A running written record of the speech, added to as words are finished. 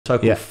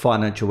so-called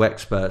financial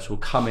experts will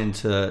come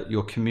into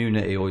your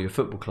community or your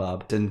football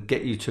club and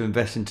get you to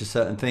invest into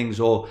certain things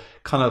or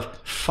kind of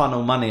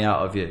funnel money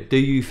out of you. Do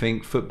you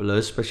think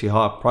footballers, especially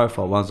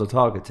high-profile ones, are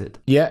targeted?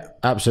 Yeah,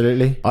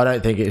 absolutely. I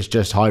don't think it's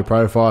just high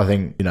profile. I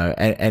think, you know,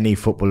 any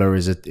footballer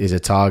is a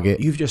target.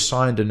 You've just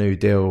signed a new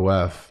deal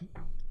worth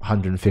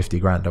 150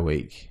 grand a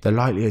week. The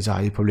likelihoods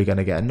are you're probably going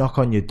to get a knock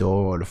on your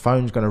door, or the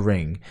phone's going to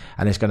ring,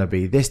 and it's going to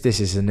be this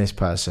is and this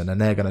person,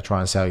 and they're going to try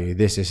and sell you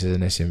this is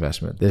and this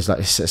investment. There's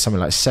like something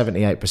like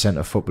 78%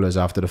 of footballers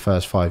after the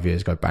first 5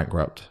 years go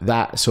bankrupt.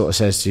 That sort of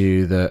says to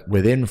you that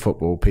within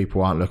football,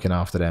 people aren't looking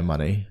after their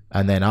money.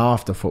 And then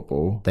after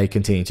football, they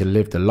continue to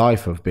live the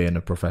life of being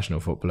a professional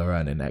footballer,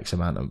 earning X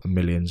amount of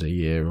millions a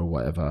year or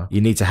whatever. You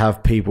need to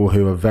have people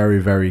who are very,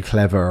 very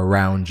clever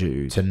around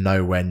you to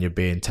know when you're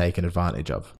being taken advantage of.